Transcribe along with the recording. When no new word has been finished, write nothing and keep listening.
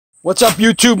What's up,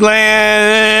 YouTube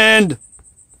land?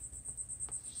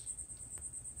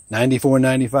 94,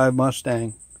 95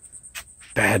 Mustang.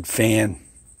 Bad fan.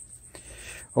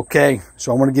 Okay,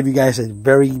 so I want to give you guys a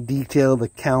very detailed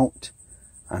account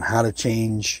on how to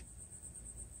change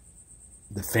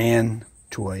the fan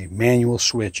to a manual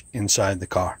switch inside the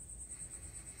car.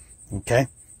 Okay,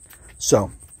 so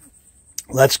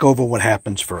let's go over what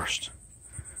happens first.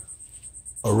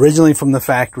 Originally from the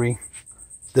factory,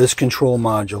 this control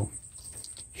module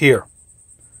here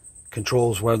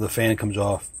controls where the fan comes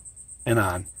off and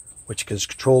on, which is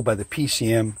controlled by the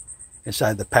PCM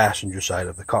inside the passenger side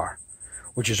of the car,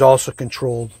 which is also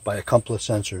controlled by a couple of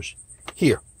sensors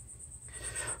here.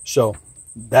 So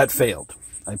that failed.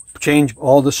 I changed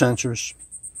all the sensors,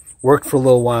 worked for a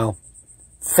little while,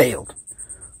 failed,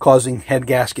 causing head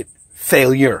gasket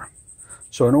failure.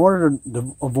 So in order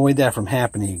to avoid that from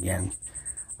happening again,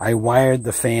 I wired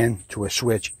the fan to a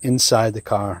switch inside the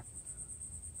car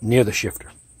near the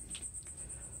shifter.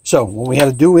 So what we had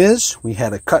to do is we had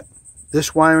to cut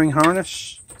this wiring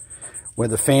harness where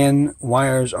the fan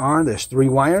wires are. There's 3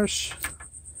 wires.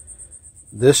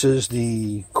 This is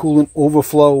the coolant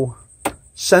overflow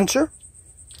sensor.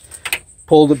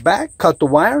 Pulled it back, cut the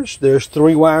wires. There's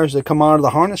 3 wires that come out of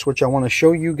the harness, which I want to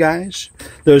show you guys.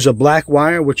 There's a black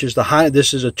wire, which is the high.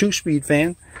 This is a 2-speed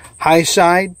fan. High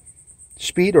side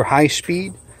speed or high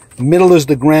speed. Middle is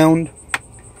the ground.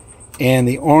 And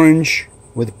the orange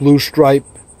with blue stripe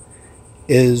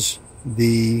is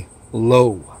the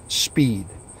low speed.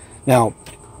 Now,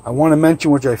 I want to mention,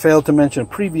 which I failed to mention in a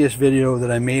previous video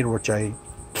that I made, which I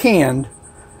canned,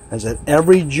 is that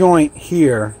every joint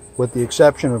here, with the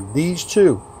exception of these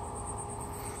 2,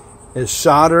 is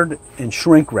soldered and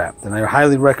shrink wrapped. And I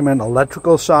highly recommend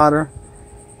electrical solder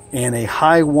and a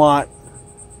high watt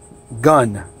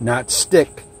gun, not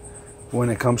stick, when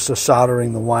it comes to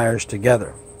soldering the wires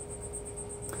together.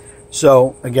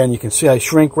 So again, you can see I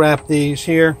shrink wrap these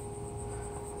here.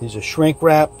 These are shrink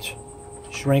wrapped,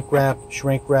 shrink wrapped,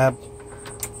 shrink wrapped.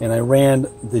 And I ran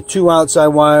the 2 outside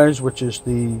wires, which is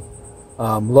the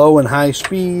low and high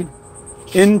speed,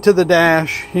 into the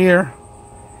dash here,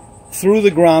 through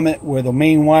the grommet where the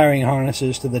main wiring harness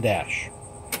is to the dash.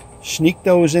 Sneak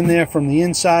those in there from the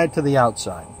inside to the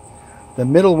outside. The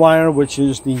middle wire, which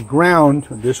is the ground,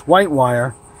 this white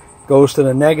wire, goes to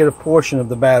the negative portion of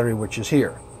the battery, which is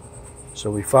here. So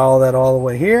we follow that all the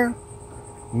way here,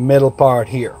 middle part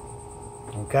here.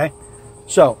 Okay,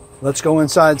 so let's go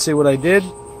inside and see what I did.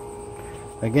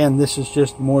 Again, this is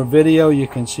just more video. You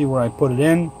can see where I put it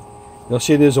in. You'll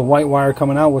see there's a white wire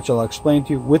coming out, which I'll explain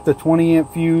to you with the 20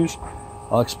 amp fuse.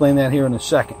 I'll explain that here in a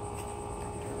second.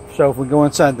 So if we go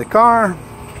inside the car,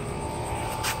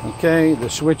 okay, the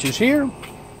switch is here.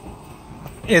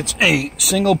 It's a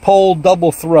single pole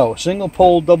double throw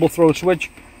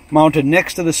switch mounted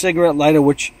next to the cigarette lighter,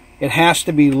 which it has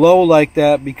to be low like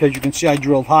that because you can see I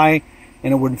drilled high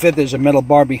and it wouldn't fit. There's a metal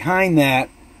bar behind that,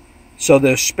 so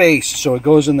there's space, so it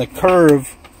goes in the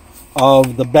curve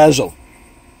of the bezel.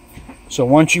 So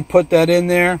once you put that in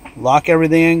there, lock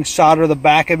everything in, solder the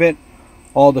back of it,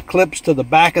 all the clips to the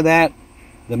back of that.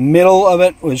 The middle of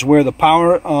it is where the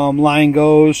power line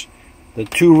goes. The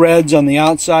 2 reds on the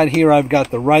outside here, I've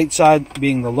got the right side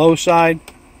being the low side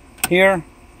here.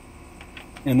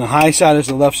 And the high side is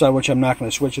the left side, which I'm not going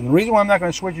to switch. And the reason why I'm not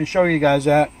going to switch and show you guys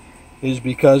that is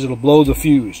because it'll blow the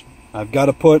fuse. I've got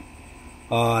to put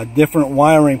a different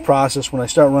wiring process when I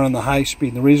start running the high speed.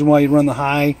 And the reason why you run the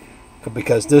high,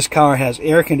 because this car has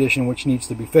air conditioning, which needs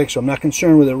to be fixed. So I'm not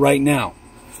concerned with it right now.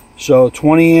 So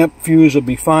 20 amp fuse will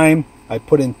be fine. I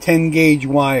put in 10 gauge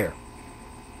wire.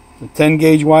 The 10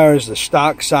 gauge wire is the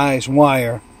stock size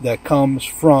wire that comes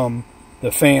from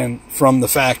the fan from the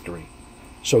factory.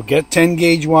 So get 10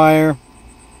 gauge wire,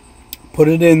 put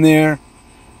it in there,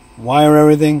 wire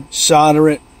everything, solder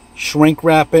it, shrink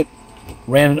wrap it,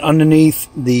 ran it underneath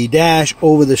the dash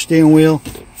over the steering wheel,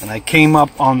 and I came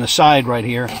up on the side right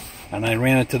here and I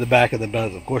ran it to the back of the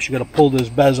bezel. Of course, you got to pull this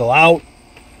bezel out,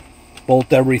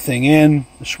 bolt everything in,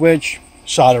 the switch,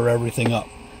 solder everything up.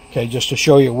 Okay, just to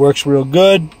show you it works real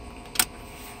good.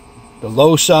 The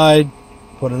low side,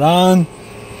 put it on.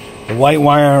 The white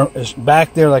wire is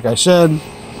back there, like I said.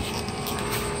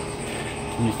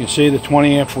 And you can see the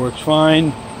 20 amp works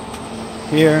fine.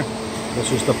 Here,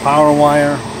 this is the power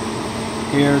wire.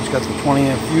 Here, it's got the 20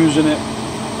 amp fuse in it.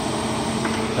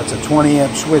 That's a 20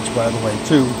 amp switch, by the way,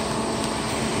 too.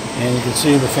 And you can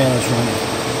see the fan is running.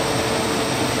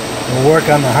 We'll work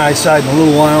on the high side in a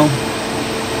little while.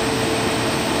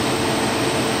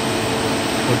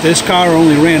 But this car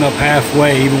only ran up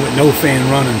halfway, even with no fan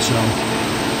running, so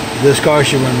this car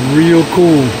should run real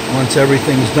cool once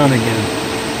everything's done again.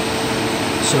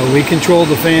 So we controlled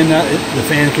the fan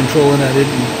control, and I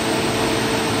didn't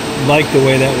like the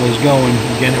way that was going.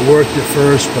 Again, it worked at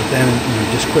first, but then it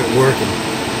just quit working.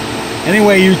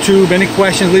 Anyway, YouTube, any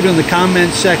questions, leave it in the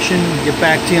comments section. Get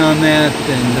back to you on that,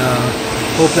 and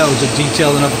hope that was a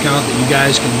detailed enough account that you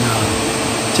guys can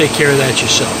take care of that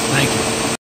yourself. Thank you.